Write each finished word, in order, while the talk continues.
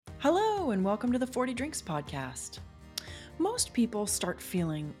Hello, and welcome to the 40 Drinks podcast. Most people start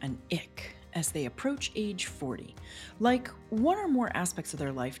feeling an ick as they approach age 40. Like one or more aspects of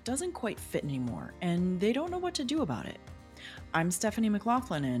their life doesn't quite fit anymore, and they don't know what to do about it. I'm Stephanie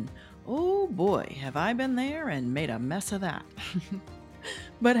McLaughlin, and oh boy, have I been there and made a mess of that.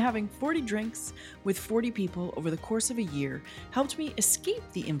 But having 40 drinks with 40 people over the course of a year helped me escape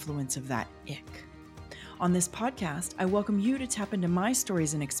the influence of that ick. On this podcast, I welcome you to tap into my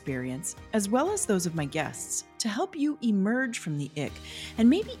stories and experience, as well as those of my guests, to help you emerge from the ick and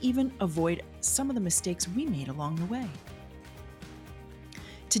maybe even avoid some of the mistakes we made along the way.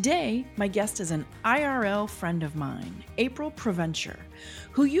 Today, my guest is an IRL friend of mine, April Provencher,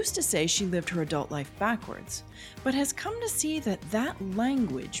 who used to say she lived her adult life backwards, but has come to see that that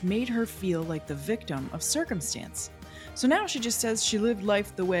language made her feel like the victim of circumstance. So now she just says she lived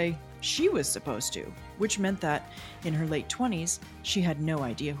life the way she was supposed to, which meant that in her late 20s, she had no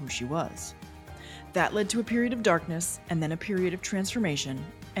idea who she was. That led to a period of darkness and then a period of transformation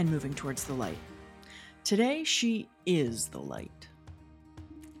and moving towards the light. Today, she is the light.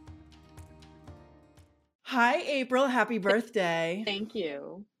 Hi, April. Happy birthday. Thank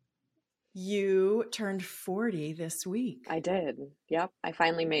you. You turned 40 this week. I did. Yep. I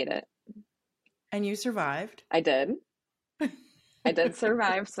finally made it. And you survived. I did. I did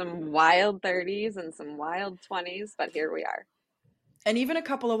survive some wild 30s and some wild 20s, but here we are. And even a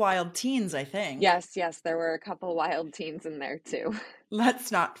couple of wild teens, I think. Yes, there were a couple wild teens in there too.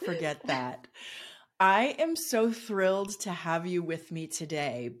 Let's not forget that. I am so thrilled to have you with me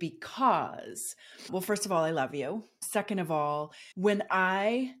today because, well, first of all, I love you. Second of all, when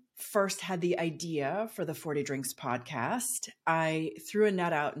I first had the idea for the 40 Drinks podcast, I threw a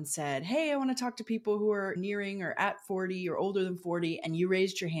net out and said, hey, I want to talk to people who are nearing or at 40 or older than 40. And you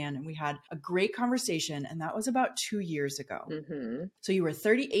raised your hand and we had a great conversation. And that was about 2 years ago. Mm-hmm. So you were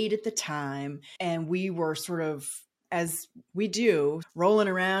 38 at the time and we were sort of, as we do, rolling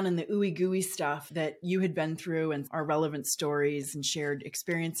around in the ooey gooey stuff that you had been through and our relevant stories and shared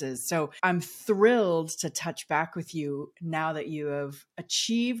experiences. So I'm thrilled to touch back with you now that you have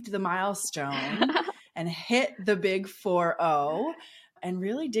achieved the milestone and hit the big 4-0 and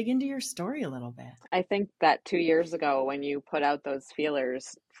really dig into your story a little bit. I think that 2 years ago when you put out those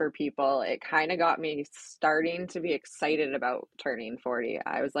feelers for people, it kind of got me starting to be excited about turning 40.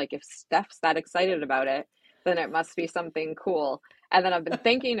 I was like, if Steph's that excited about it, then it must be something cool. And then I've been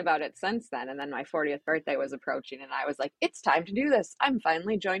thinking about it since then. And then my 40th birthday was approaching and I was like, it's time to do this. I'm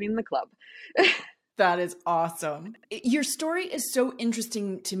finally joining the club. That is awesome. Your story is so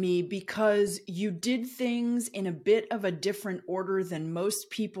interesting to me because you did things in a bit of a different order than most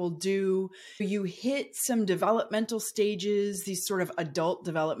people do. You hit some developmental stages, these sort of adult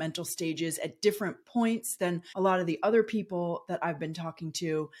developmental stages at different points than a lot of the other people that I've been talking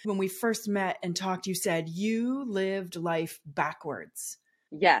to. When we first met and talked, you said you lived life backwards.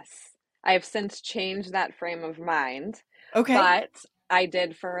 Yes, I have since changed that frame of mind. Okay. But I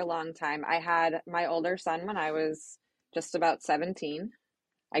did for a long time. I had my older son when I was just about 17.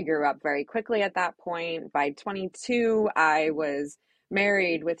 I grew up very quickly at that point. By 22, I was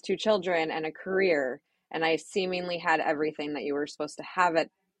married with 2 children and a career, and I seemingly had everything that you were supposed to have at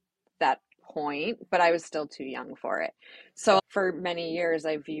that point, but I was still too young for it. So for many years,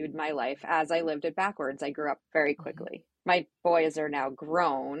 I viewed my life as I lived it backwards. I grew up very quickly. My boys are now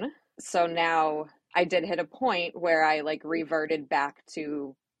grown, so now I did hit a point where I reverted back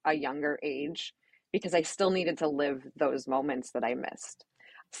to a younger age because I still needed to live those moments that I missed.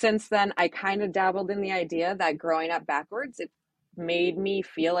 Since then, I kind of dabbled in the idea that growing up backwards, it made me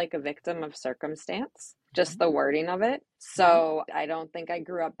feel like a victim of circumstance, just the wording of it. So I don't think I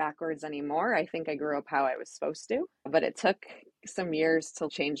grew up backwards anymore. I think I grew up how I was supposed to, but it took some years to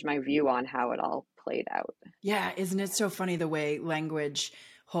change my view on how it all played out. Yeah, isn't it so funny the way language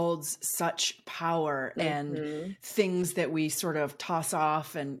holds such power and things that we sort of toss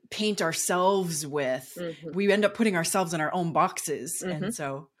off and paint ourselves with. We end up putting ourselves in our own boxes. And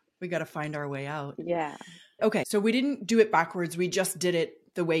so we got to find our way out. Yeah. Okay. So we didn't do it backwards. We just did it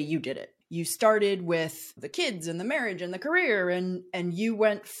the way you did it. You started with the kids and the marriage and the career and you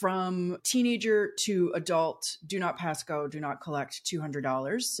went from teenager to adult, do not pass go, do not collect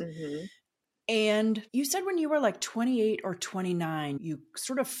 $200. And you said when you were like 28 or 29, you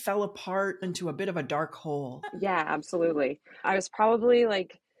sort of fell apart into a bit of a dark hole. Yeah, absolutely. I was probably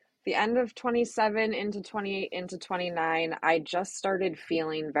the end of 27 into 28 into 29. I just started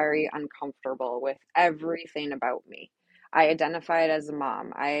feeling very uncomfortable with everything about me. I identified as a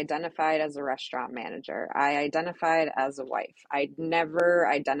mom. I identified as a restaurant manager. I identified as a wife. I never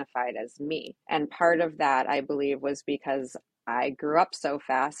identified as me. And part of that, I believe, was because I grew up so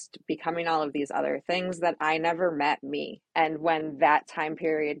fast, becoming all of these other things that I never met me. And when that time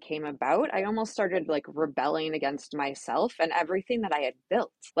period came about, I almost started like rebelling against myself and everything that I had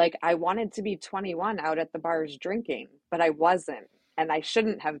built. Like I wanted to be 21 out at the bars drinking, but I wasn't. And I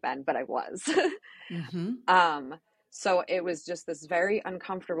shouldn't have been, but I was. Mm-hmm. So it was just this very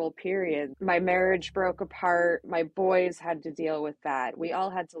uncomfortable period. My marriage broke apart. My boys had to deal with that. We all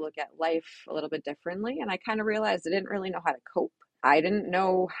had to look at life a little bit differently. And I kind of realized I didn't really know how to cope. I didn't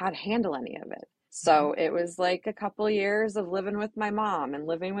know how to handle any of it. So it was like a couple years of living with my mom and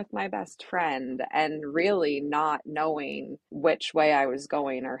living with my best friend and really not knowing which way I was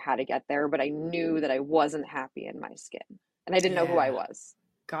going or how to get there. But I knew that I wasn't happy in my skin and I didn't know who I Yeah. was.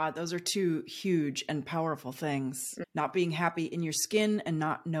 God, those are two huge and powerful things. Not being happy in your skin and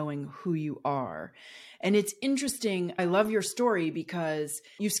not knowing who you are. And it's interesting. I love your story because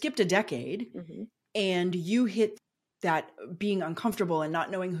you skipped a decade Mm-hmm. and you hit that being uncomfortable and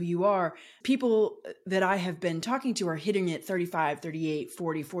not knowing who you are. People that I have been talking to are hitting it 35, 38,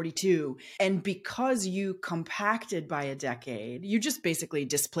 40, 42. And because you compacted by a decade, you just basically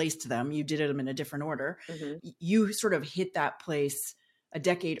displaced them. You did them in a different order. Mm-hmm. You sort of hit that place a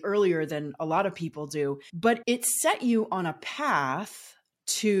decade earlier than a lot of people do, but it set you on a path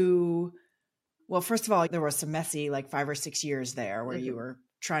to, well, first of all, there was some messy, like 5 or 6 years there where you Mm-hmm. were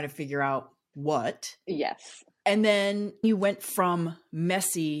trying to figure out what. Yes. And then you went from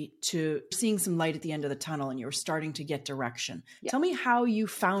messy to seeing some light at the end of the tunnel and you were starting to get direction. Yeah. Tell me how you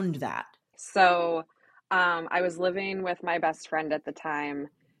found that. So I was living with my best friend at the time.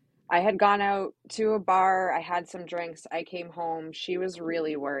 I had gone out to a bar. I had some drinks. I came home. She was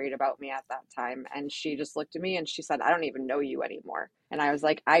really worried about me at that time. And she just looked at me and she said, I don't even know you anymore. And I was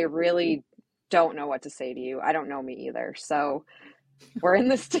like, I really don't know what to say to you. I don't know me either. So we're in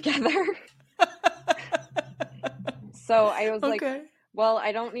this together. So I was like, Okay. well,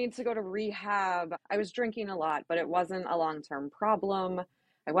 I don't need to go to rehab. I was drinking a lot, but it wasn't a long-term problem.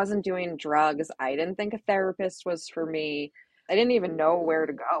 I wasn't doing drugs. I didn't think a therapist was for me. I didn't even know where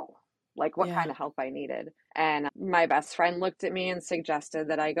to go, like what Yeah. kind of help I needed. And my best friend looked at me and suggested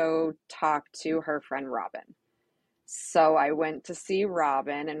that I go talk to her friend Robin. So I went to see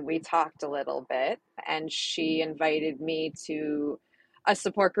Robin and we talked a little bit, and she invited me to a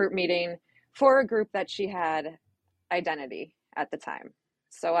support group meeting for a group that she had identity at the time.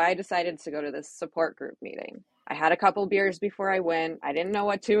 So I decided to go to this support group meeting. I had a couple beers before I went. I didn't know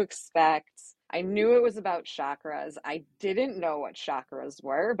what to expect. I knew it was about chakras. I didn't know what chakras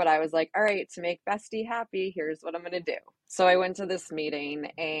were, but I was like, all right, to make Bestie happy, here's what I'm going to do. So I went to this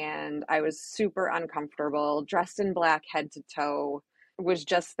meeting and I was super uncomfortable, dressed in black head to toe, was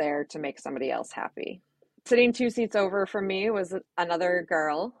just there to make somebody else happy. Sitting 2 seats over from me was another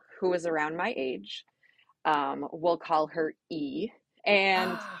girl who was around my age. We'll call her E.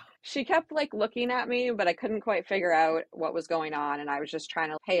 And Ah, she kept like looking at me, but I couldn't quite figure out what was going on. And I was just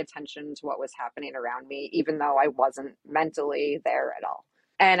trying to pay attention to what was happening around me, even though I wasn't mentally there at all.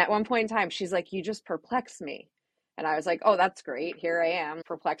 And at one point in time, she's like, you just perplex me. And I was like, oh, that's great. Here I am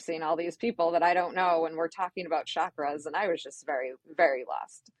perplexing all these people that I don't know. And we're talking about chakras. And I was just very, very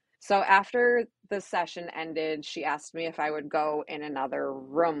lost. So after the session ended, she asked me if I would go in another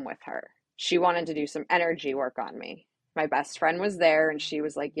room with her. She wanted to do some energy work on me. My best friend was there and she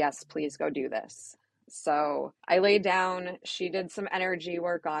was like, yes, please go do this. So I laid down. She did some energy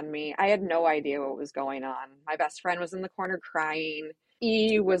work on me. I had no idea what was going on. My best friend was in the corner crying.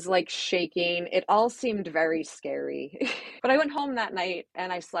 E was like shaking. It all seemed very scary. But I went home that night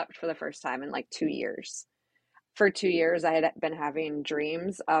and I slept for the first time in like 2 years. For 2 years, I had been having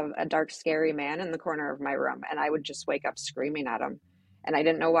dreams of a dark, scary man in the corner of my room, and I would just wake up screaming at him. And I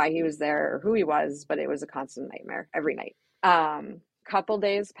didn't know why he was there or who he was, but it was a constant nightmare every night. Couple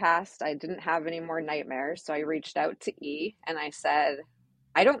days passed. I didn't have any more nightmares, so I reached out to E and I said,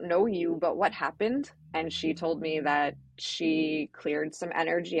 I don't know you, but what happened? And she told me that she cleared some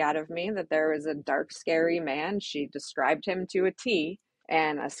energy out of me, that there was a dark, scary man. She described him to a T,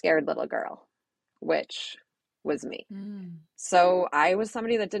 and a scared little girl, which was me. So I was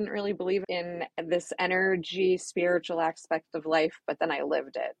somebody that didn't really believe in this energy, spiritual aspect of life, but then I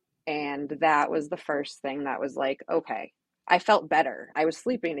lived it. And that was the first thing that was like, okay, I felt better. I was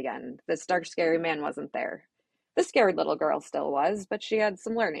sleeping again. This dark, scary man wasn't there. The scared little girl still was, but she had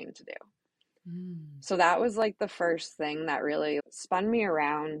some learning to do. So that was like the first thing that really spun me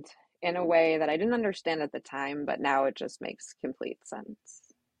around in a way that I didn't understand at the time, but now it just makes complete sense.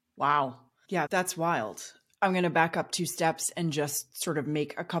 Wow. Yeah, that's wild. I'm going to back up 2 steps and just sort of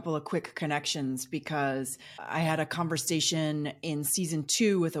make a couple of quick connections because I had a conversation in season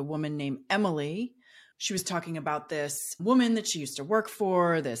 2 with a woman named Emily. she was talking about this woman that she used to work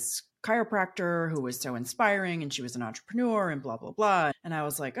for, this chiropractor who was so inspiring, and she was an entrepreneur and blah, blah, blah. And I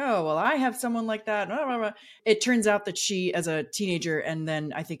was like, oh, well, I have someone like that. Blah, blah, blah. It turns out that she, as a teenager, and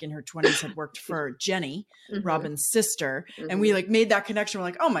then I think in her 20s, had worked for Jenny, Robin's sister. And we like made that connection. We're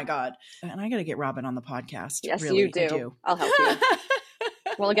like, oh my God. And I got to get Robin on the podcast. Yes, really, you do. I do. I'll help you.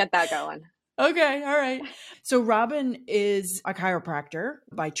 We'll get that going. Okay. All right. So Robin is a chiropractor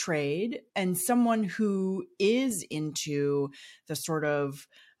by trade and someone who is into the sort of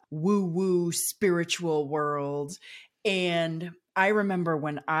woo-woo spiritual world. And I remember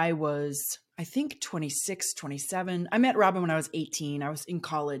when I was, I think 26, 27, I met Robin when I was 18. I was in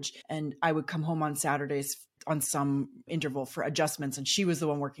college and I would come home on Saturdays on some interval for adjustments. And she was the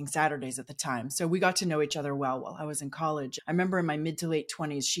one working Saturdays at the time. So we got to know each other well while I was in college. I remember in my mid to late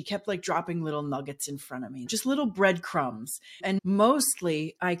 20s, she kept like dropping little nuggets in front of me, just little breadcrumbs. And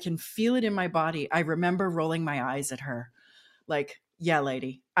mostly I can feel it in my body. I remember rolling my eyes at her like, yeah,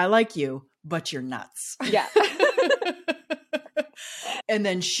 lady, I like you, but you're nuts. Yeah. And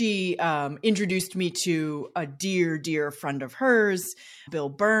then she introduced me to a dear, dear friend of hers, Bill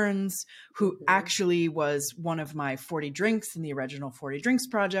Burns, who actually was one of my 40 Drinks in the original 40 Drinks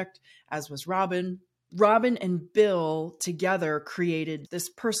project, as was Robin. Robin and Bill together created this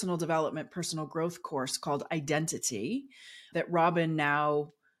personal development, personal growth course called Identity that Robin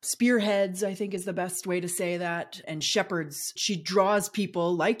now spearheads, I think is the best way to say that, and shepherds. She draws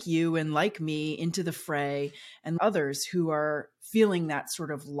people like you and like me into the fray and others who are feeling that sort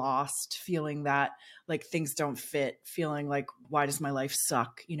of lost, feeling that like things don't fit, feeling like, why does my life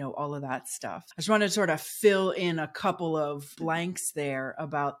suck? You know, all of that stuff. I just want to sort of fill in a couple of blanks there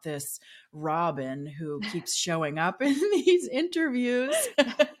about this Robin who keeps showing up in these interviews.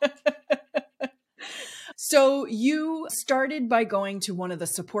 So you started by going to one of the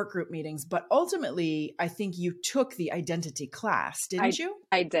support group meetings, but ultimately I think you took the identity class, didn't you?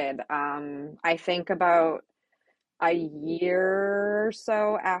 I did. I think about a year or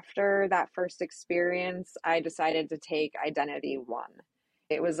so after that first experience, I decided to take Identity 1.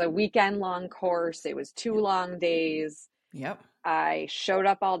 It was a weekend long course. It was 2 long days. Yep. I showed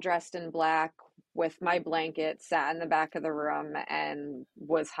up all dressed in black with my blanket, sat in the back of the room, and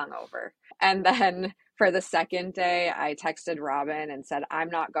was hungover. And then for the second day, I texted Robin and said, I'm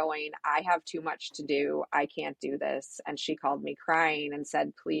not going. I have too much to do. I can't do this. And she called me crying and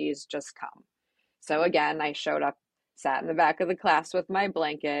said, please just come. So again, I showed up, sat in the back of the class with my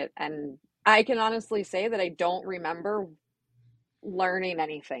blanket, and I can honestly say that I don't remember learning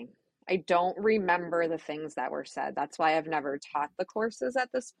anything. I don't remember the things that were said. That's why I've never taught the courses at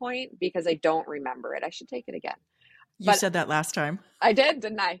this point, because I don't remember it. I should take it again. You said that last time. I did,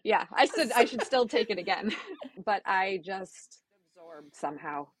 didn't I? Yeah, I said I should still take it again. But I just absorbed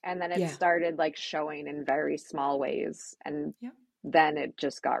somehow. And then it started like showing in very small ways. And then it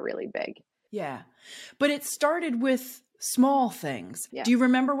just got really big. Yeah. But it started with small things. Yeah. Do you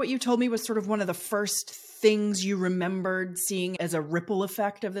remember what you told me was sort of one of the first things you remembered seeing as a ripple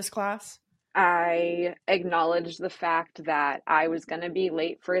effect of this class? I acknowledged the fact that I was going to be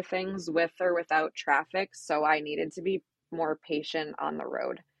late for things with or without traffic, so I needed to be more patient on the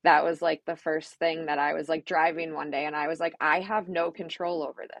road. That was like the first thing that I was like driving one day and I was like, I have no control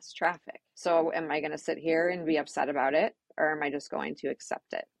over this traffic. So am I going to sit here and be upset about it, or am I just going to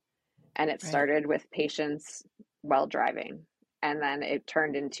accept it? And it started with patience while driving. And then it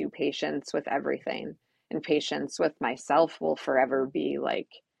turned into patience with everything. And patience with myself will forever be like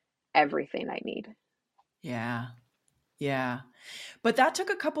everything I need. Yeah. Yeah. But that took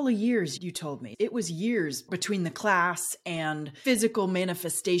a couple of years, you told me. It was years between the class and physical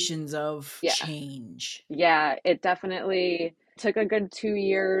manifestations of change. Yeah, it definitely took a good 2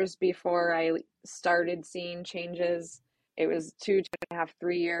 years before I started seeing changes. It was 2.5,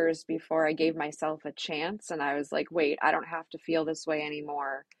 3 years before I gave myself a chance. And I was like, wait, I don't have to feel this way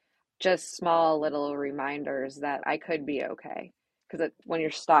anymore. Just small little reminders that I could be okay. Because when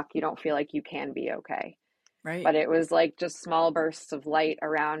you're stuck, you don't feel like you can be okay. Right. But it was like just small bursts of light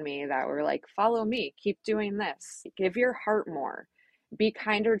around me that were like, follow me, keep doing this, give your heart more, be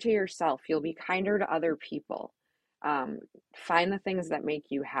kinder to yourself. You'll be kinder to other people. Find the things that make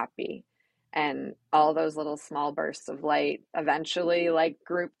you happy. And all those little small bursts of light eventually like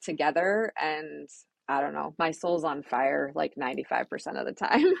grouped together. And I don't know, my soul's on fire like 95% of the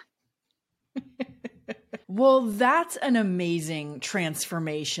time. Well, that's an amazing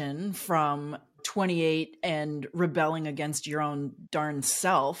transformation from 28 and rebelling against your own darn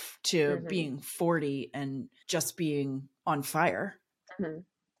self to being 40 and just being on fire. Yeah.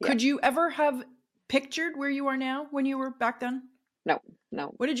 Could you ever have pictured where you are now when you were back then? No,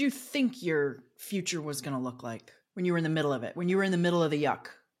 no. What did you think your future was going to look like when you were in the middle of it, when you were in the middle of the yuck?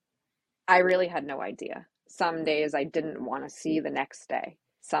 I really had no idea. Some days I didn't want to see the next day.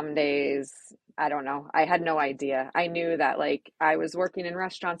 Some days, I don't know. I had no idea. I knew that like I was working in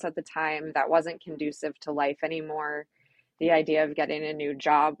restaurants at the time that wasn't conducive to life anymore. The idea of getting a new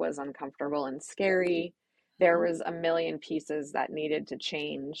job was uncomfortable and scary. There was a million pieces that needed to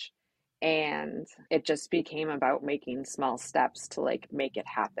change. And it just became about making small steps to like make it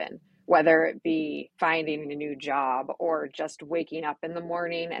happen, whether it be finding a new job or just waking up in the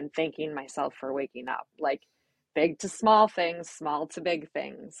morning and thanking myself for waking up. Like big to small things, small to big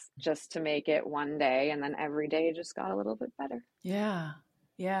things, just to make it one day. And then every day just got a little bit better. Yeah.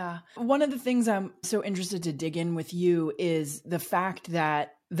 Yeah. One of the things I'm so interested to dig in with you is the fact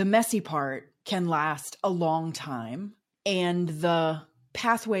that the messy part can last a long time and the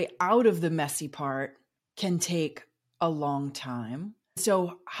pathway out of the messy part can take a long time.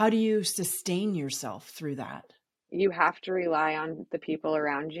 So how do you sustain yourself through that? You have to rely on the people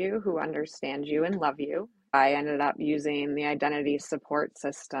around you who understand you and love you. I ended up using the identity support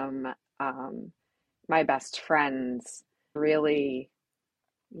system, my best friends, really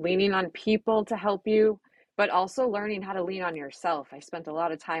leaning on people to help you, but also learning how to lean on yourself. I spent a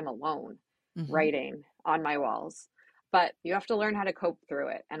lot of time alone writing on my walls, but you have to learn how to cope through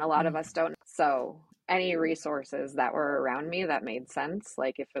it. And a lot of us don't. So any resources that were around me that made sense,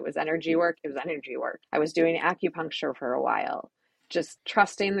 like if it was energy work, it was energy work. I was doing acupuncture for a while, just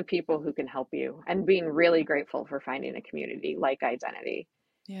trusting the people who can help you and being really grateful for finding a community like Identity.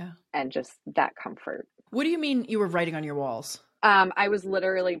 Yeah. And just that comfort. What do you mean you were writing on your walls? I was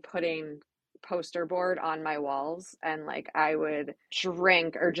literally putting poster board on my walls, and like I would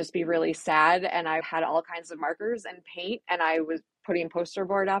drink or just be really sad, and I had all kinds of markers and paint, and I was putting poster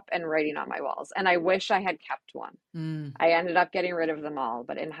board up and writing on my walls. And I wish I had kept one. I ended up getting rid of them all,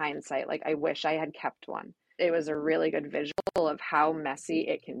 but in hindsight, like I wish I had kept one. It was a really good visual of how messy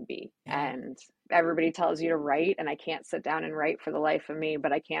it can be. And everybody tells you to write, and I can't sit down and write for the life of me,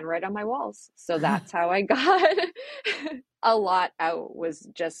 but I can write on my walls. So that's how I got a lot out, was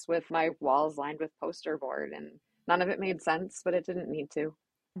just with my walls lined with poster board, and none of it made sense, but it didn't need to.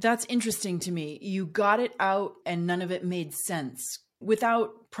 That's interesting to me. You got it out and none of it made sense.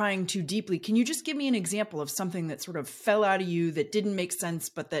 Without prying too deeply, can you just give me an example of something that sort of fell out of you that didn't make sense,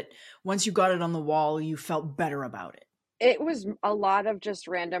 but that once you got it on the wall, you felt better about it? It was a lot of just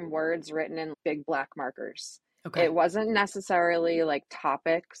random words written in big black markers. Okay. It wasn't necessarily like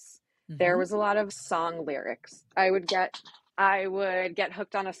topics. There was a lot of song lyrics. I would get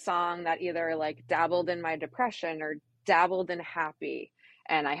hooked on a song that either like dabbled in my depression or dabbled in happy.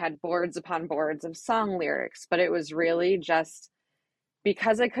 And I had boards upon boards of song lyrics, but it was really just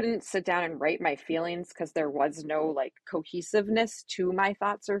because I couldn't sit down and write my feelings because there was no like cohesiveness to my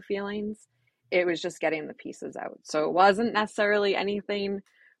thoughts or feelings. It was just getting the pieces out. So it wasn't necessarily anything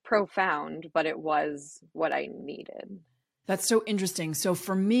profound, but it was what I needed. That's so interesting. So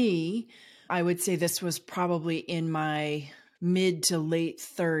for me, I would say this was probably in my mid to late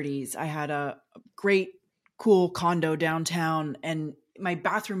 30s. I had a great, cool condo downtown, and my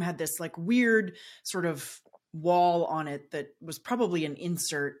bathroom had this like weird sort of wall on it that was probably an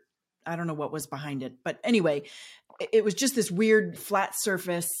insert. I don't know what was behind it, but anyway, it was just this weird flat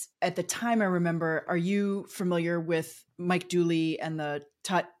surface. At the time, I remember, are you familiar with Mike Dooley and the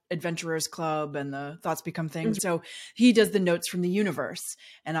Tut Adventurers Club and the Thoughts Become Things? So he does the Notes from the Universe,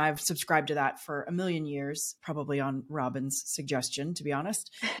 and I've subscribed to that for a million years, probably on Robin's suggestion, to be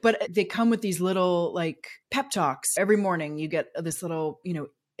honest. But they come with these little like pep talks. Every morning you get this little,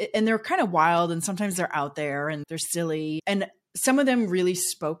 and they're kind of wild, and sometimes they're out there and they're silly. And some of them really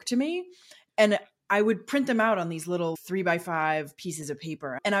spoke to me. And I would print them out on these little 3x5 pieces of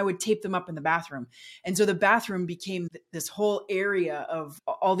paper, and I would tape them up in the bathroom. And so the bathroom became this whole area of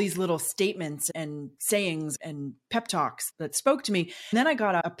all these little statements and sayings and pep talks that spoke to me. And then I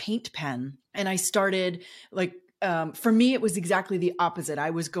got a paint pen, and I started for me, it was exactly the opposite.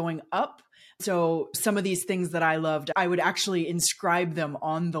 I was going up. So some of these things that I loved, I would actually inscribe them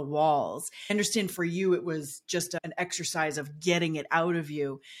on the walls. I understand for you, it was just an exercise of getting it out of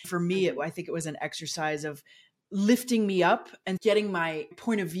you. For me, I think it was an exercise of lifting me up and getting my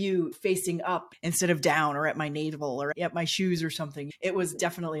point of view facing up instead of down or at my navel or at my shoes or something. It was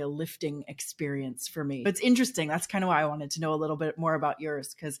definitely a lifting experience for me. But it's interesting. That's kind of why I wanted to know a little bit more about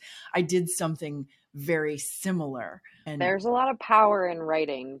yours, because I did something very similar. And there's a lot of power in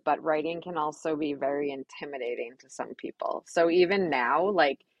writing, but writing can also be very intimidating to some people. So even now,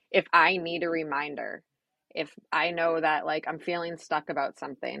 like if I need a reminder, If I know that like I'm feeling stuck about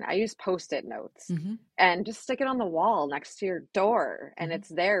something, I use Post-it notes Mm-hmm. and just stick it on the wall next to your door. And Mm-hmm. it's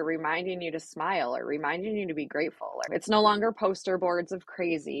there reminding you to smile or reminding you to be grateful. It's no longer poster boards of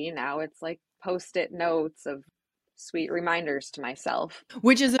crazy. Now it's like Post-it notes of sweet reminders to myself.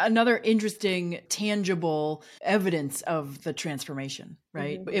 Which is another interesting, tangible evidence of the transformation,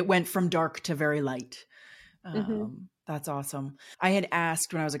 right? Mm-hmm. It went from dark to very light. Mm-hmm. That's awesome. I had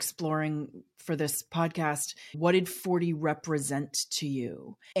asked when I was exploring for this podcast, what did 40 represent to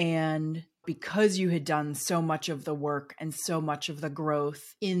you? And because you had done so much of the work and so much of the growth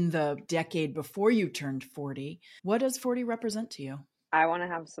in the decade before you turned 40, what does 40 represent to you? I want to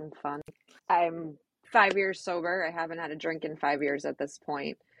have some fun. I'm 5 years sober. I haven't had a drink in 5 years at this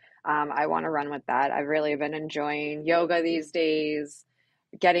point. I want to run with that. I've really been enjoying yoga these days,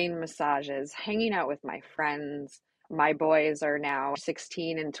 getting massages, hanging out with my friends. My boys are now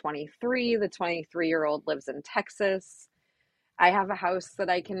 16 and 23. The 23-year-old lives in Texas. I have a house that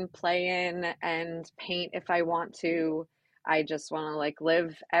I can play in and paint if I want to. I just want to like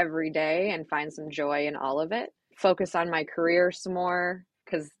live every day and find some joy in all of it. Focus on my career some more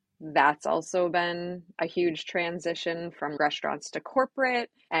because that's also been a huge transition from restaurants to corporate.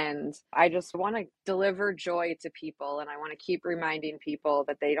 And I just want to deliver joy to people. And I want to keep reminding people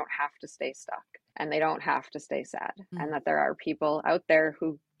that they don't have to stay stuck and they don't have to stay sad, and that there are people out there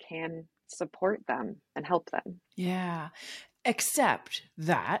who can support them and help them. Yeah. Except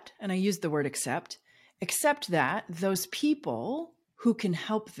that, and I use the word except that those people who can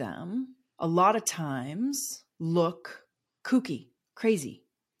help them a lot of times look kooky, crazy,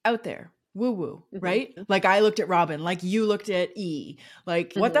 out there, woo-woo, right? Like I looked at Robin, like you looked at E,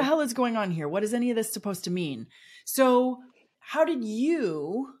 like what the hell is going on here? What is any of this supposed to mean? So how did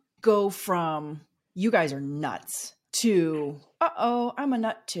you go from you guys are nuts to, uh-oh, I'm a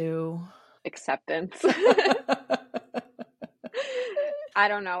nut too? Acceptance. I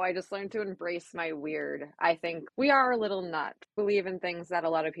don't know. I just learned to embrace my weird. I think we are a little nut. Believe in things that a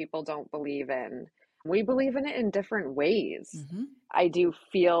lot of people don't believe in. We believe in it in different ways. Mm-hmm. I do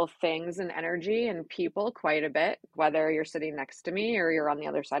feel things and energy and people quite a bit, whether you're sitting next to me or you're on the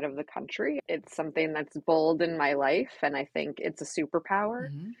other side of the country. It's something that's bold in my life, and I think it's a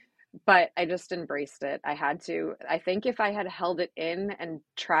superpower. Mm-hmm. But I just embraced it. I had to. I think if I had held it in and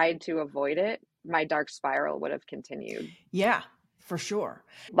tried to avoid it, my dark spiral would have continued. Yeah, for sure.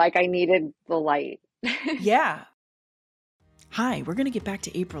 Like I needed the light. Yeah. Hi, we're going to get back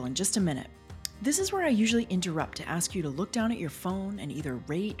to April in just a minute. This is where I usually interrupt to ask you to look down at your phone and either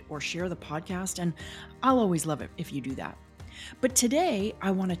rate or share the podcast, and I'll always love it if you do that. But today,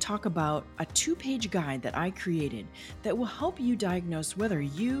 I want to talk about a 2-page guide that I created that will help you diagnose whether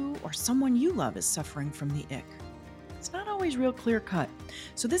you or someone you love is suffering from the ick. It's not always real clear cut,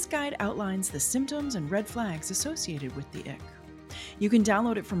 so this guide outlines the symptoms and red flags associated with the ick. You can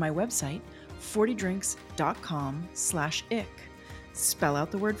download it from my website, 40drinks.com/ick. Spell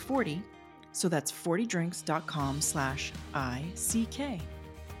out the word 40, so that's 40drinks.com/ICK.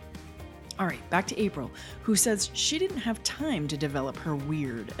 All right, back to April, who says she didn't have time to develop her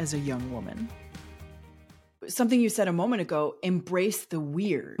weird as a young woman. Something you said a moment ago, embrace the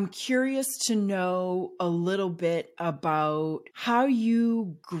weird. I'm curious to know a little bit about how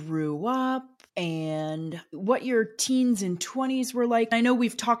you grew up and what your teens and 20s were like. I know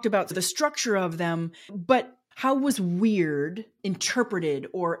we've talked about the structure of them, but how was weird interpreted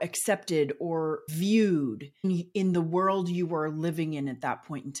or accepted or viewed in the world you were living in at that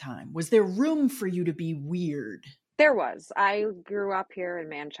point in time? Was there room for you to be weird? There was. I grew up here in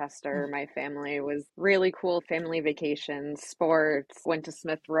Manchester. My family was really cool. Family vacations, sports, went to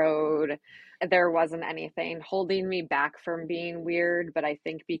Smith Road. There wasn't anything holding me back from being weird, but I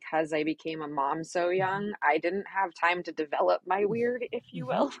think because I became a mom so young, I didn't have time to develop my weird, if you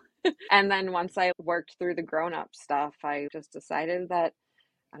will. And then once I worked through the grown-up stuff, I just decided that,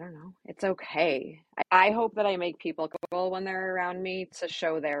 I don't know, it's okay. I hope that I make people comfortable when they're around me to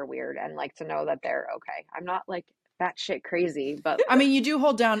show they're weird and like to know that they're okay. I'm not like batshit crazy, but I mean, you do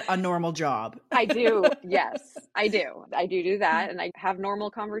hold down a normal job. I do. Yes, I do. I do that. And I have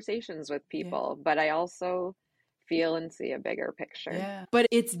normal conversations with people, but I also feel and see a bigger picture. Yeah. But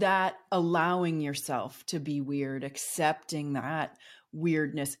it's that allowing yourself to be weird, accepting that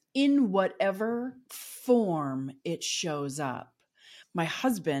weirdness in whatever form it shows up. My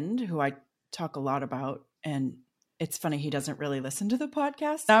husband, who I talk a lot about, and it's funny, he doesn't really listen to the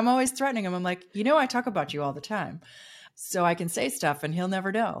podcast. I'm always threatening him. I'm like, I talk about you all the time. So I can say stuff and he'll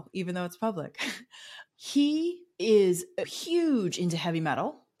never know, even though it's public. He is huge into heavy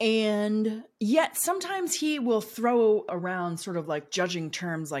metal. And yet sometimes he will throw around sort of like judging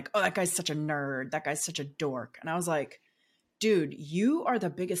terms like, oh, that guy's such a nerd. That guy's such a dork. And I was like, dude, you are the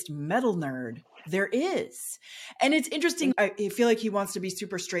biggest metal nerd there is. And it's interesting. I feel like he wants to be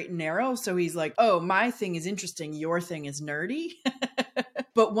super straight and narrow. So he's like, oh, my thing is interesting. Your thing is nerdy.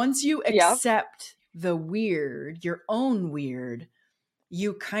 But once you accept the weird, your own weird,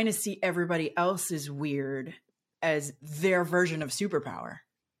 you kind of see everybody else's weird as their version of superpower.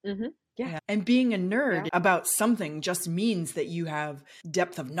 Mm-hmm. Yeah. And being a nerd about something just means that you have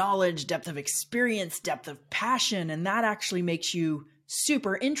depth of knowledge, depth of experience, depth of passion. And that actually makes you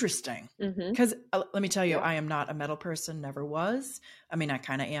super interesting. Because let me tell you, I am not a metal person, never was. I mean, I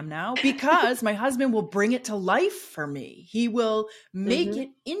kind of am now because my husband will bring it to life for me. He will make it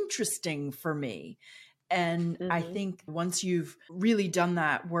interesting for me. And I think once you've really done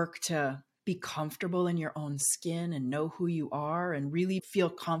that work to be comfortable in your own skin and know who you are and really feel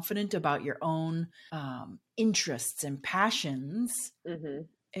confident about your own interests and passions,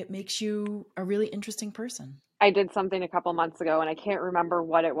 it makes you a really interesting person. I did something a couple months ago and I can't remember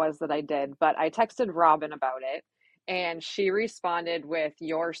what it was that I did, but I texted Robin about it and she responded with,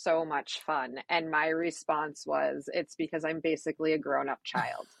 "You're so much fun." And my response was, "It's because I'm basically a grown-up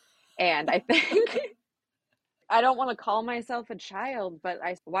child." And I think I don't want to call myself a child, but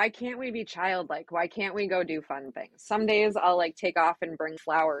why can't we be childlike? Why can't we go do fun things? Some days I'll like take off and bring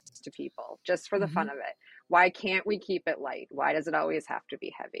flowers to people just for the fun of it. Why can't we keep it light? Why does it always have to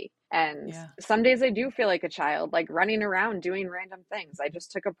be heavy? And some days I do feel like a child, like running around doing random things. I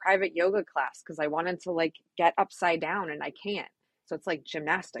just took a private yoga class because I wanted to like get upside down and I can't. So it's like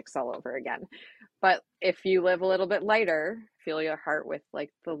gymnastics all over again. But if you live a little bit lighter, feel your heart with like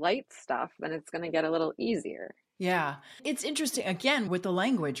the light stuff, then it's going to get a little easier. Yeah. It's interesting, again, with the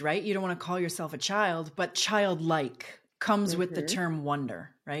language, right? You don't want to call yourself a child, but childlike comes with the term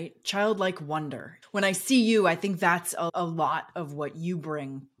wonder, right? Childlike wonder. When I see you, I think that's a lot of what you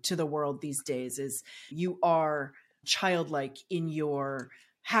bring to the world these days is you are childlike in your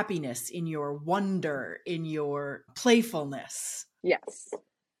happiness, in your wonder, in your playfulness. Yes.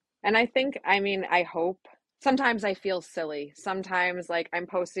 And I think, I mean, I hope sometimes I feel silly. Sometimes like I'm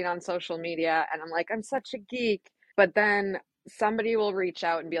posting on social media and I'm like, I'm such a geek. But then somebody will reach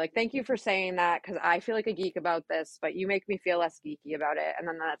out and be like, thank you for saying that because I feel like a geek about this, but you make me feel less geeky about it. And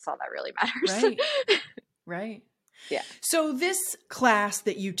then that's all that really matters. Right. Right. Yeah. So this class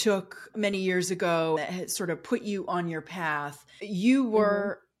that you took many years ago that had sort of put you on your path, you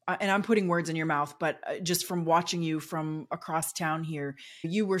were, and I'm putting words in your mouth, but just from watching you from across town here,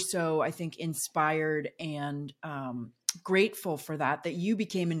 you were so, I think, inspired and grateful for that you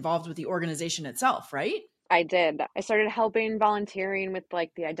became involved with the organization itself, right? I did. I started helping volunteering with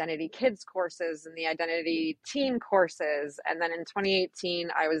like the Identity Kids courses and the Identity Teen courses. And then in 2018,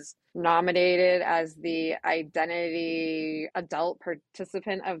 I was nominated as the Identity Adult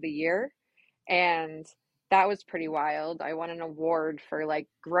Participant of the Year. And that was pretty wild. I won an award for like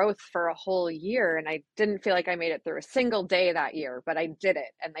growth for a whole year. And I didn't feel like I made it through a single day that year, but I did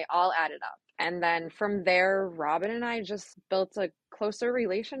it and they all added up. And then from there, Robin and I just built a closer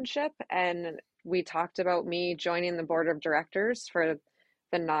relationship and we talked about me joining the board of directors for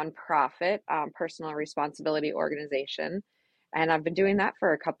the nonprofit personal responsibility organization. And I've been doing that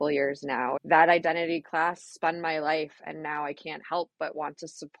for a couple of years now. That identity class spun my life, and now I can't help but want to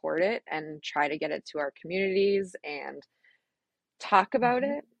support it and try to get it to our communities and talk about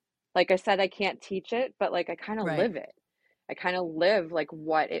it. Like I said, I can't teach it, but like I kind of live it. I kind of live like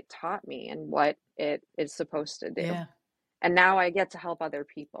what it taught me and what it is supposed to do. Yeah. And now I get to help other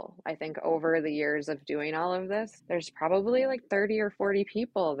people. I think over the years of doing all of this, there's probably like 30 or 40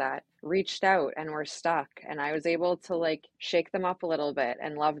 people that reached out and were stuck. And I was able to like shake them up a little bit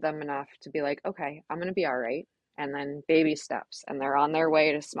and love them enough to be like, okay, I'm going to be all right. And then baby steps, and they're on their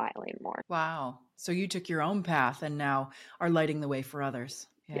way to smiling more. Wow. So you took your own path and now are lighting the way for others.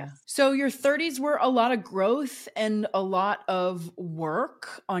 Yeah. Yes. So your 30s were a lot of growth and a lot of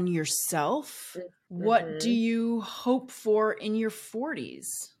work on yourself. What do you hope for in your 40s?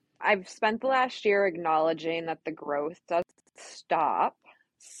 I've spent the last year acknowledging that the growth does stop.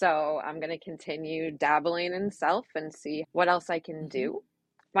 So I'm going to continue dabbling in self and see what else I can do.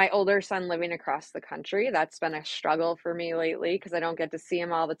 My older son living across the country, that's been a struggle for me lately because I don't get to see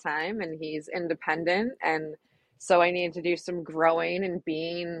him all the time and he's independent. And so I need to do some growing and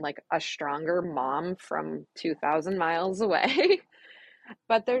being like a stronger mom from 2,000 miles away.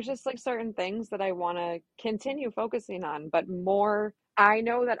 But there's just like certain things that I want to continue focusing on, but more, I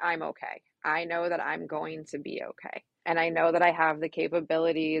know that I'm okay. I know that I'm going to be okay. And I know that I have the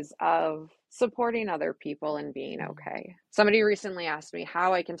capabilities of supporting other people and being Mm-hmm. okay. Somebody recently asked me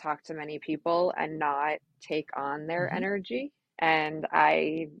how I can talk to many people and not take on their Mm-hmm. energy. And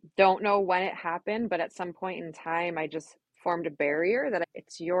I don't know when it happened, but at some point in time, I just formed a barrier that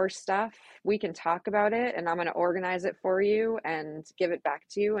it's your stuff. We can talk about it, and I'm going to organize it for you and give it back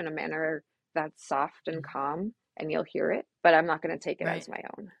to you in a manner that's soft and calm, and you'll hear it, but I'm not going to take it Right. as my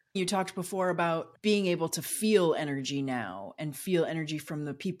own. You talked before about being able to feel energy now and feel energy from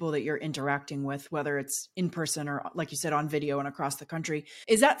the people that you're interacting with, whether it's in person or, like you said, on video and across the country.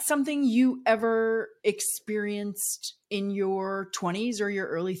 Is that something you ever experienced in your 20s or your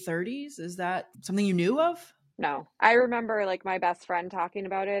early 30s? Is that something you knew of? No, I remember like my best friend talking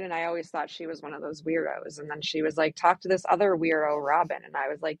about it, and I always thought she was one of those weirdos. And then she was like, talk to this other weirdo, Robin. And I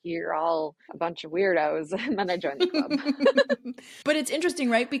was like, you're all a bunch of weirdos. And then I joined the club. But it's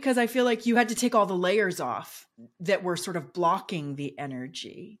interesting, right? Because I feel like you had to take all the layers off that were sort of blocking the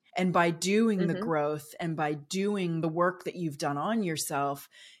energy. And by doing the Hmm. growth and by doing the work that you've done on yourself,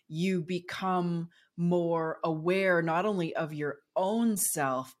 you become more aware not only of your own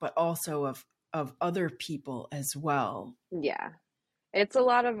self, but also of other people as well. Yeah. It's a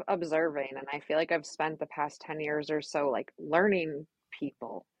lot of observing. And I feel like I've spent the past 10 years or so like learning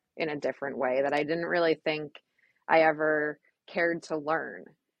people in a different way that I didn't really think I ever cared to learn.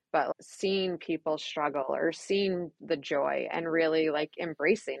 But seeing people struggle or seeing the joy and really like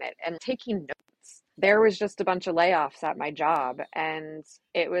embracing it and taking notes. There was just a bunch of layoffs at my job, and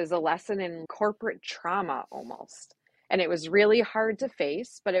it was a lesson in corporate trauma almost. And it was really hard to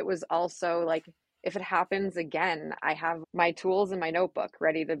face, but it was also like, if it happens again, I have my tools in my notebook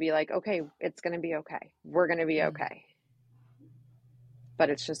ready to be like, okay, it's going to be okay. We're going to be Mm. okay. But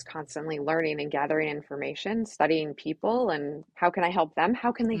it's just constantly learning and gathering information, studying people, and how can I help them?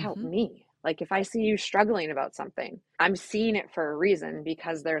 How can they help Mm-hmm. me? Like if I see you struggling about something, I'm seeing it for a reason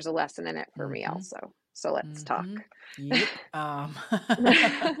because there's a lesson in it for me Mm-hmm. also. So let's talk. Mm-hmm. Yep.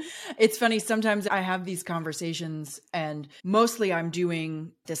 It's funny. Sometimes I have these conversations, and mostly I'm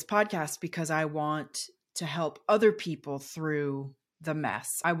doing this podcast because I want to help other people through the mess.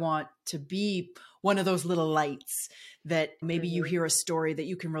 I want to be one of those little lights that maybe you Hmm. hear a story that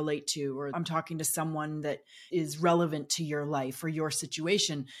you can relate to, or I'm talking to someone that is relevant to your life or your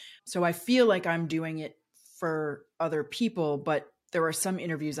situation. So I feel like I'm doing it for other people, but there are some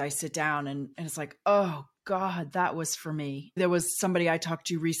interviews I sit down and it's like, oh God, that was for me. There was somebody I talked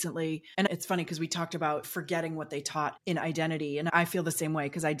to recently, and it's funny because we talked about forgetting what they taught in identity. And I feel the same way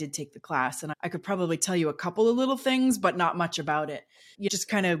because I did take the class, and I could probably tell you a couple of little things, but not much about it. You just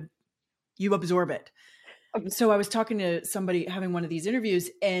kind of, you absorb it. So I was talking to somebody having one of these interviews,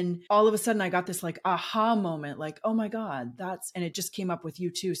 and all of a sudden I got this like aha moment, like, oh my God, and it just came up with you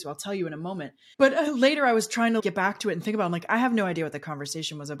too. So I'll tell you in a moment. But later I was trying to get back to it and think about, I'm like, I have no idea what the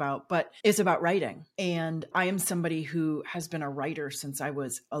conversation was about, but it's about writing. And I am somebody who has been a writer since I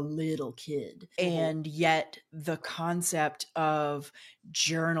was a little kid. And yet the concept of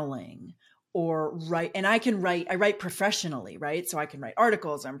journaling, or write, and I write professionally, right? So I can write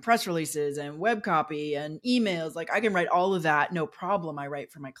articles and press releases and web copy and emails. Like I can write all of that, no problem. I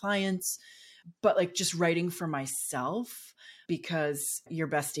write for my clients, but like just writing for myself, because your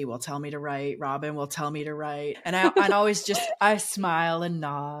bestie will tell me to write, Robin will tell me to write, and I always just, I smile and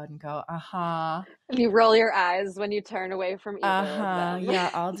nod and go, uh-huh. You roll your eyes when you turn away from either of Uh-huh. them. Yeah,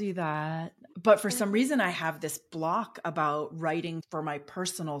 I'll do that. But for some reason, I have this block about writing for my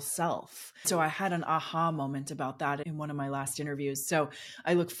personal self. So I had an aha moment about that in one of my last interviews. So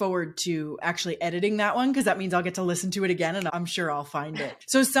I look forward to actually editing that one, because that means I'll get to listen to it again and I'm sure I'll find it.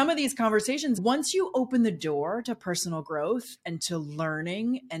 So some of these conversations, once you open the door to personal growth and to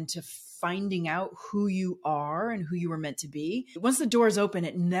learning and to finding out who you are and who you were meant to be, once the door is open,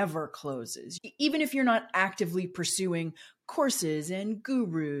 it never closes. Even if you're not actively pursuing courses and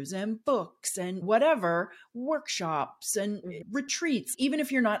gurus and books and whatever, workshops and retreats, even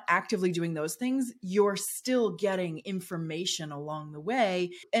if you're not actively doing those things, you're still getting information along the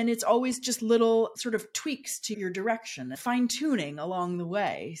way. And it's always just little sort of tweaks to your direction, fine tuning along the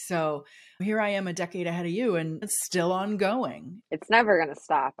way. So here I am a decade ahead of you, and it's still ongoing. It's never going to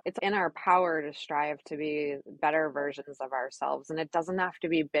stop. It's in our power to strive to be better versions of ourselves. And it doesn't have to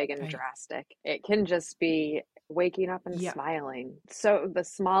be big and Right. drastic. It can just be waking up and Yeah. smiling. So the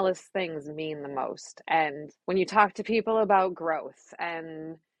smallest things mean the most. And when you talk to people about growth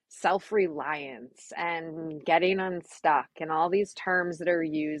and self-reliance and getting unstuck and all these terms that are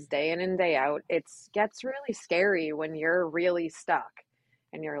used day in and day out, it gets really scary when you're really stuck.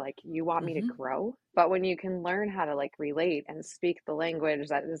 And you're like, you want me to Mm-hmm. grow? But when you can learn how to like relate and speak the language,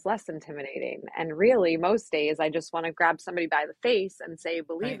 that is less intimidating. And really, most days, I just want to grab somebody by the face and say,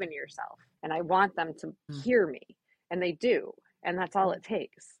 believe Right. in yourself. And I want them to Mm. hear me. And they do. And that's all it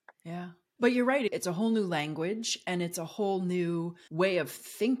takes. Yeah. But you're right. It's a whole new language and it's a whole new way of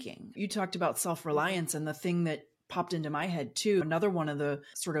thinking. You talked about self reliance, and the thing that popped into my head too, another one of the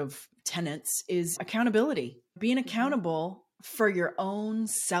sort of tenets is accountability. Being accountable for your own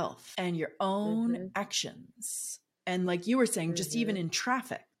self and your own Mm-hmm. actions. And like you were saying, just even Mm-hmm. in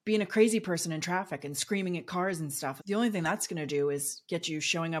traffic, being a crazy person in traffic and screaming at cars and stuff, the only thing that's going to do is get you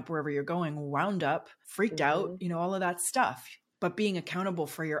showing up wherever you're going, wound up, freaked out, Mm-hmm. all of that stuff. But being accountable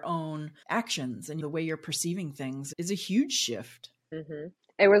for your own actions and the way you're perceiving things is a huge shift. Mm-hmm.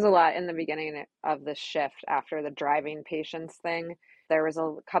 It was a lot in the beginning of the shift after the driving patience thing. There was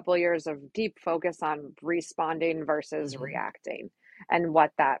a couple years of deep focus on responding versus Mm-hmm. reacting and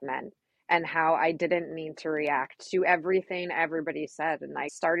what that meant, and how I didn't need to react to everything everybody said. And I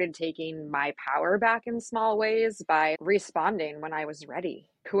started taking my power back in small ways by responding when I was ready.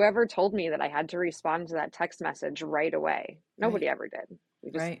 Whoever told me that I had to respond to that text message right away? Nobody Right. ever did. We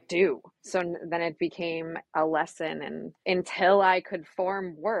just Right. do. So then it became a lesson. And until I could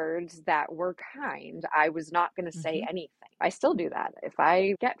form words that were kind, I was not going to say Mm-hmm. anything. I still do that. If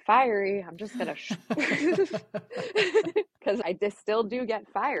I get fiery, I'm just going to, because I just still do get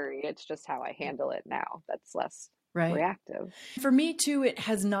fiery. It's just how I handle it now. That's less Right. reactive. For me too, it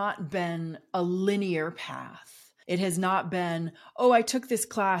has not been a linear path. It has not been, oh, I took this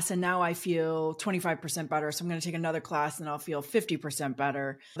class and now I feel 25% better. So I'm going to take another class and I'll feel 50%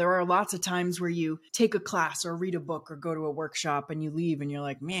 better. There are lots of times where you take a class or read a book or go to a workshop and you leave and you're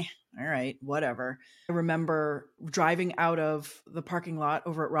like, meh, all right, whatever. I remember driving out of the parking lot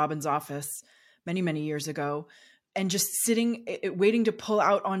over at Robin's office many, many years ago and just sitting, waiting to pull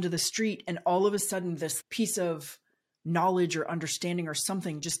out onto the street. And all of a sudden, this piece of knowledge or understanding or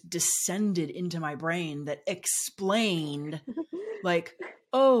something just descended into my brain that explained, like,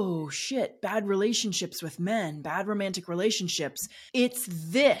 oh shit, bad relationships with men, bad romantic relationships. It's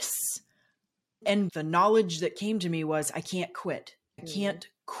this. And the knowledge that came to me was I can't quit. I can't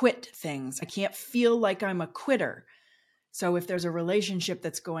quit things. I can't feel like I'm a quitter. So if there's a relationship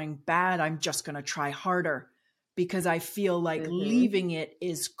that's going bad, I'm just going to try harder because I feel like leaving it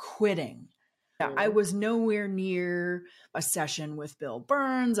is quitting. I was nowhere near a session with Bill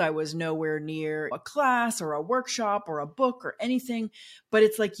Burns. I was nowhere near a class or a workshop or a book or anything. But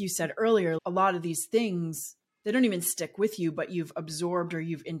it's like you said earlier, a lot of these things, they don't even stick with you, but you've absorbed or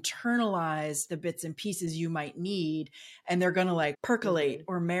you've internalized the bits and pieces you might need. And they're going to like percolate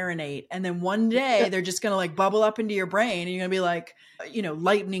or marinate. And then one day they're just going to like bubble up into your brain and you're going to be like,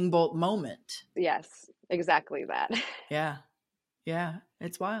 lightning bolt moment. Yes, exactly that. Yeah. Yeah,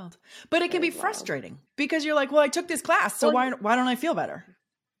 it's wild. But it can It be is wild. frustrating because you're like, well, I took this class, so why don't I feel better?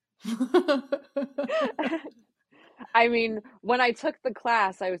 I mean, when I took the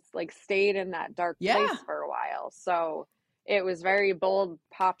class, I was like stayed in that dark place Yeah. for a while. So it was very bold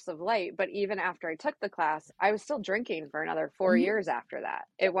pops of light. But even after I took the class, I was still drinking for another 4 years after that.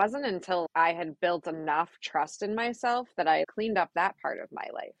 It wasn't until I had built enough trust in myself that I cleaned up that part of my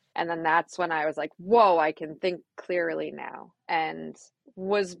life. And then that's when I was like, whoa, I can think clearly now, and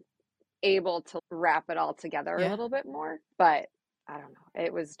was able to wrap it all together a little bit more. But I don't know.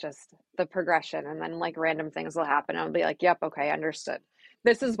 It was just the progression. And then like random things will happen. And I'll be like, yep, okay, understood.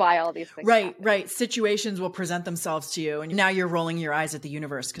 This is why all these things happen. Right. Situations will present themselves to you. And now you're rolling your eyes at the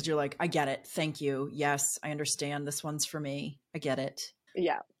universe because you're like, I get it. Thank you. Yes, I understand. This one's for me. I get it.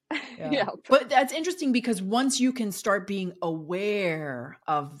 Yeah. Yeah. But that's interesting because once you can start being aware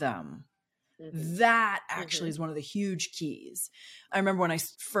of them, that actually is one of the huge keys. I remember when I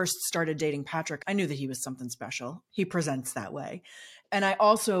first started dating Patrick, I knew that he was something special. He presents that way. And I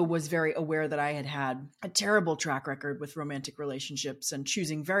also was very aware that I had had a terrible track record with romantic relationships and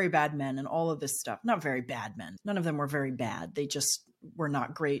choosing very bad men and all of this stuff. Not very bad men. None of them were very bad. They just were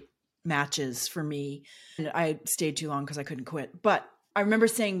not great matches for me. And I stayed too long because I couldn't quit. But I remember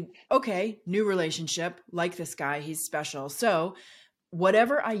saying, okay, new relationship, like this guy, he's special. So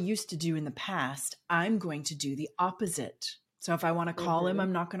whatever I used to do in the past, I'm going to do the opposite. So if I want to call him,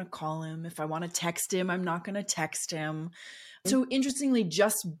 I'm not going to call him. If I want to text him, I'm not going to text him. So interestingly,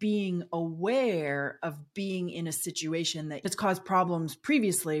 just being aware of being in a situation that has caused problems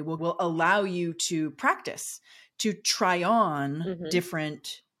previously will allow you to practice, to try on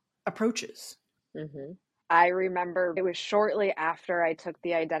different approaches. I remember it was shortly after I took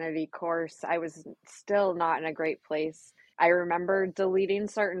the identity course. I was still not in a great place. I remember deleting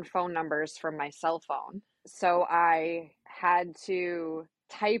certain phone numbers from my cell phone. So I had to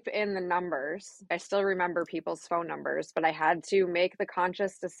type in the numbers. I still remember people's phone numbers, but I had to make the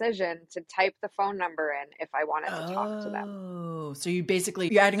conscious decision to type the phone number in if I wanted to talk to them. Oh, so you're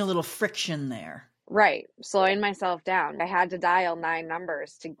adding a little friction there. Right. Slowing myself down. I had to dial 9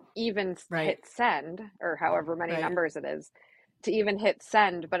 numbers to even Right. hit send, or however many Right. numbers it is, to even hit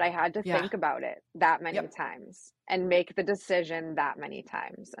send, but I had to Yeah. think about it that many Yep. times and make the decision that many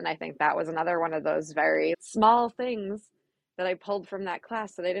times. And I think that was another one of those very small things that I pulled from that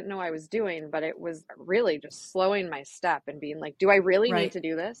class that I didn't know I was doing, but it was really just slowing my step and being like, do I really need Right. to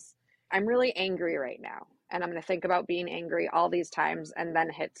do this? I'm really angry right now. And I'm going to think about being angry all these times and then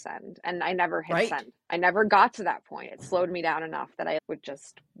hit send. And I never hit Right. send. I never got to that point. It slowed me down enough that I would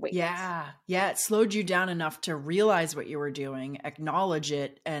just wait. Yeah. Yeah. It slowed you down enough to realize what you were doing, acknowledge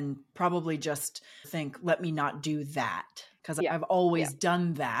it, and probably just think, let me not do that. Because Yeah. I've always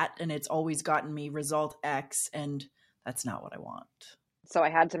done that and it's always gotten me result X, and that's not what I want. So I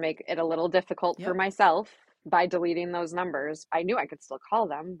had to make it a little difficult for Yep. myself by deleting those numbers. I knew I could still call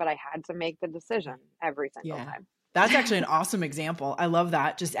them, but I had to make the decision every single time. That's actually an awesome example. I love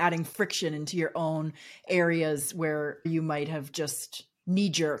that. Just adding friction into your own areas where you might have just knee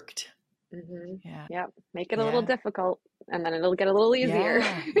jerked. Mm-hmm. Yeah. Yep. Make it a little difficult and then it'll get a little easier.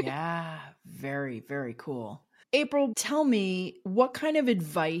 Yeah. Very, very cool. April, tell me what kind of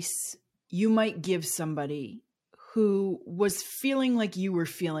advice you might give somebody who was feeling like you were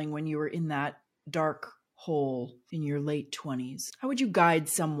feeling when you were in that dark hole in your late 20s. How would you guide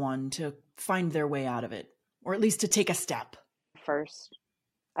someone to find their way out of it, or at least to take a step? First,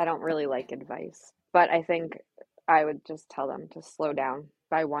 I don't really like advice, but I think I would just tell them to slow down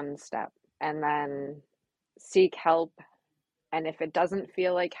by one step and then seek help. And if it doesn't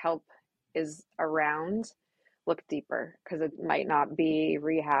feel like help is around, look deeper, because it might not be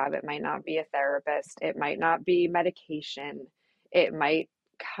rehab, it might not be a therapist, it might not be medication, it might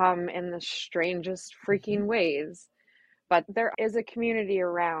come in the strangest freaking ways. But there is a community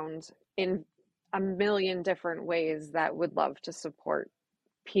around in a million different ways that would love to support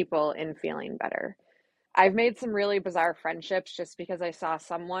people in feeling better. I've made some really bizarre friendships just because I saw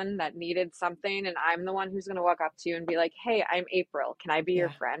someone that needed something, and I'm the one who's going to walk up to you and be like, hey, I'm April. Can I be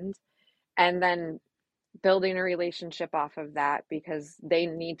your friend? And then building a relationship off of that because they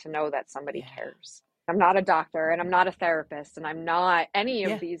need to know that somebody cares. I'm not a doctor and I'm not a therapist and I'm not any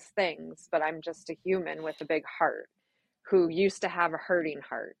of these things, but I'm just a human with a big heart who used to have a hurting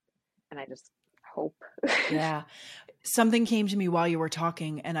heart. And I just hope. Yeah. Something came to me while you were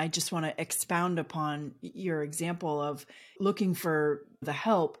talking, and I just want to expound upon your example of looking for the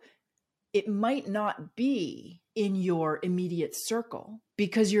help. It might not be in your immediate circle,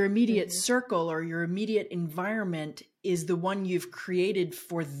 because your immediate circle or your immediate environment is the one you've created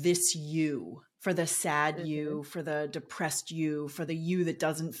for this you, for the sad you, for the depressed you, for the you that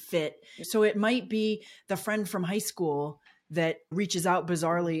doesn't fit. So it might be the friend from high school that reaches out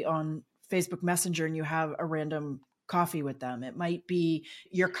bizarrely on Facebook Messenger and you have a random coffee with them. It might be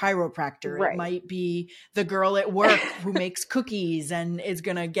your chiropractor. It might be the girl at work who makes cookies and is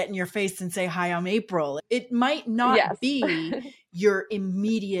going to get in your face and say, hi, I'm April. It might not be your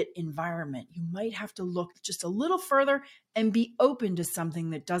immediate environment. You might have to look just a little further and be open to something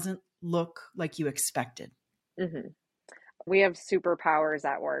that doesn't look like you expected. We have superpowers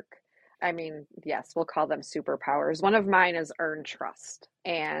at work. I mean, yes, we'll call them superpowers. One of mine is earn trust.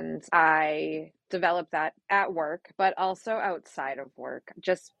 And I developed that at work, but also outside of work.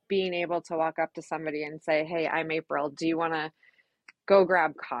 Just being able to walk up to somebody and say, hey, I'm April. Do you want to go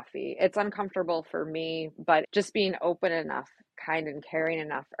grab coffee? It's uncomfortable for me, but just being open enough, kind and caring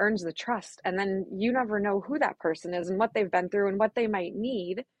enough earns the trust. And then you never know who that person is and what they've been through and what they might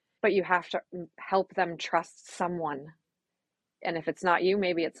need, but you have to help them trust someone. And if it's not you,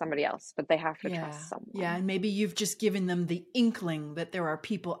 maybe it's somebody else, but they have to trust someone. Yeah. And maybe you've just given them the inkling that there are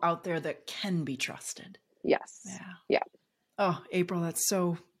people out there that can be trusted. Yes. Yeah. Oh, April, that's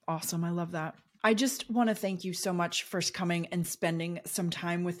so awesome. I love that. I just want to thank you so much for coming and spending some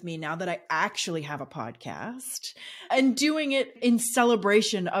time with me now that I actually have a podcast and doing it in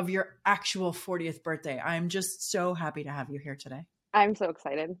celebration of your actual 40th birthday. I'm just so happy to have you here today. I'm so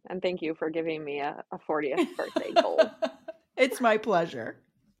excited. And thank you for giving me a 40th birthday goal. It's my pleasure.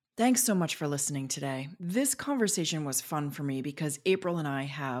 Thanks so much for listening today. This conversation was fun for me because April and I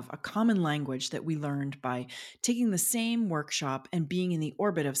have a common language that we learned by taking the same workshop and being in the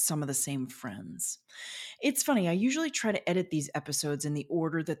orbit of some of the same friends. It's funny, I usually try to edit these episodes in the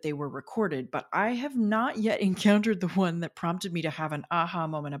order that they were recorded, but I have not yet encountered the one that prompted me to have an aha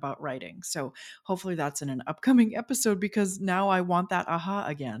moment about writing. So hopefully that's in an upcoming episode because now I want that aha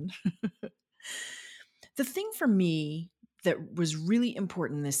again. The thing for me that was really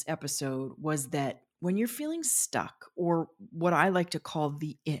important in this episode was that when you're feeling stuck, or what I like to call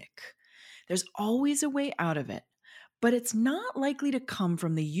the ick, there's always a way out of it, but it's not likely to come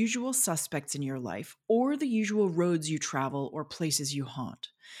from the usual suspects in your life or the usual roads you travel or places you haunt.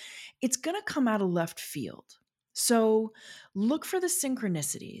 It's going to come out of left field. So look for the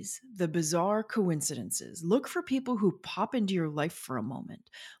synchronicities, the bizarre coincidences. Look for people who pop into your life for a moment.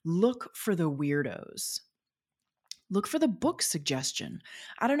 Look for the weirdos. Look for the book suggestion.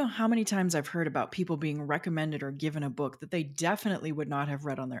 I don't know how many times I've heard about people being recommended or given a book that they definitely would not have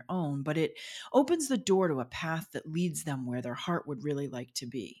read on their own, but it opens the door to a path that leads them where their heart would really like to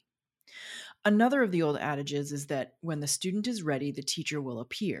be. Another of the old adages is that when the student is ready, the teacher will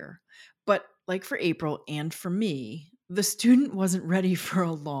appear. But like for April and for me, the student wasn't ready for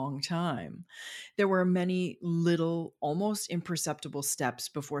a long time. There were many little, almost imperceptible steps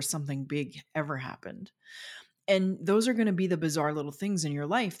before something big ever happened. And those are going to be the bizarre little things in your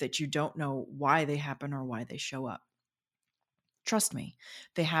life that you don't know why they happen or why they show up. Trust me,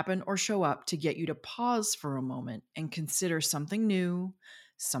 they happen or show up to get you to pause for a moment and consider something new,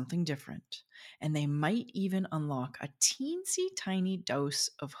 something different. And they might even unlock a teensy tiny dose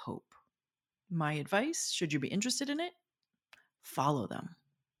of hope. My advice, should you be interested in it, follow them.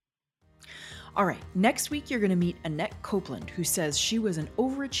 All right, next week you're going to meet Annette Copeland, who says she was an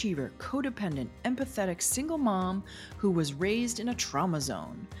overachiever, codependent, empathetic single mom who was raised in a trauma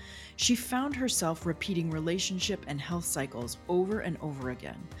zone. She found herself repeating relationship and health cycles over and over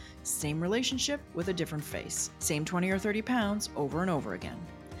again. Same relationship with a different face. Same 20 or 30 pounds over and over again.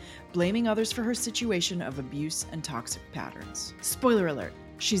 Blaming others for her situation of abuse and toxic patterns. Spoiler alert,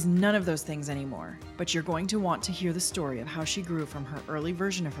 she's none of those things anymore, but you're going to want to hear the story of how she grew from her early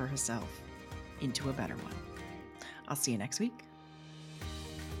version of herself into a better one. I'll see you next week.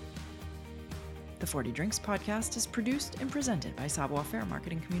 The 40 Drinks podcast is produced and presented by Savoir Faire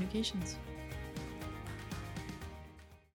Marketing Communications.